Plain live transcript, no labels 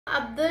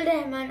Abdul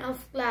Rahman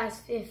of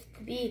class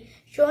 5th B,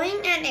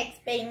 showing an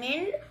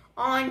experiment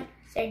on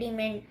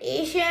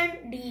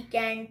sedimentation,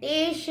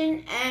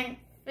 decantation and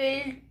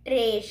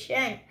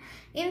filtration.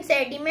 In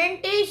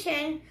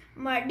sedimentation,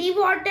 muddy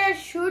water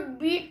should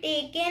be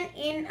taken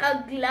in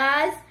a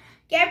glass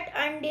kept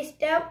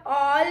undisturbed.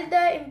 All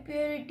the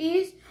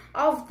impurities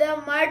of the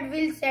mud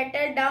will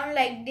settle down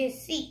like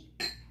this. See.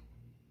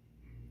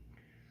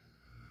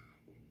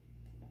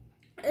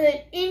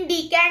 In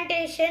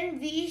decantation,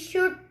 we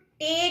should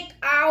take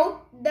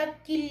out the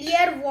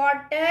clear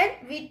water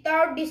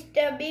without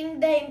disturbing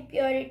the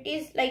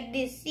impurities like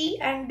this. See,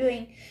 I am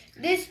doing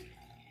this.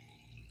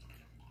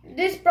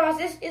 This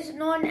process is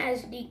known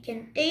as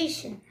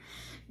decantation.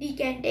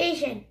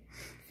 Decantation.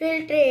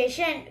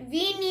 Filtration.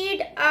 We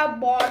need a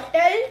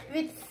bottle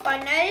with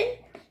funnel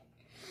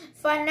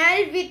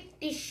with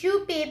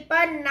tissue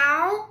paper.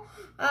 Now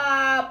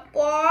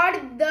pour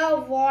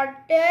the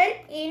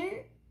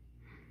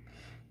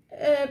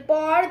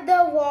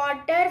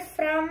water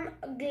from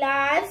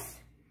glass.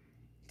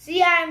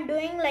 See, I am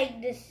doing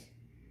like this.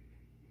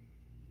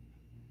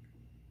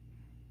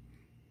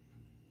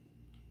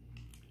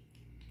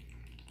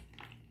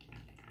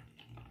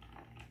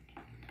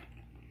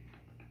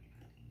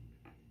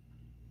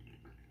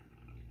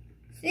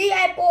 See,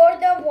 I pour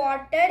the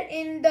water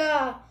in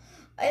the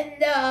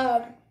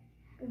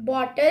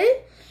bottle.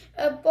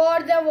 Pour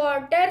the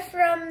water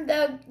from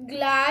the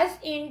glass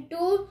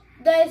into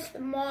the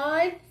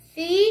small.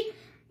 See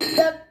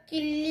the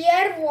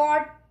clear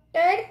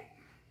water.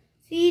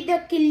 See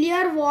the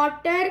clear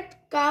water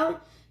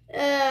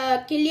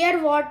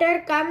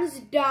comes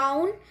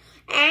down,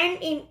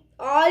 and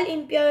all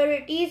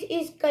impurities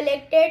is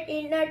collected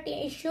in a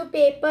tissue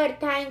paper.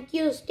 Thank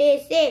you.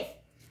 Stay safe.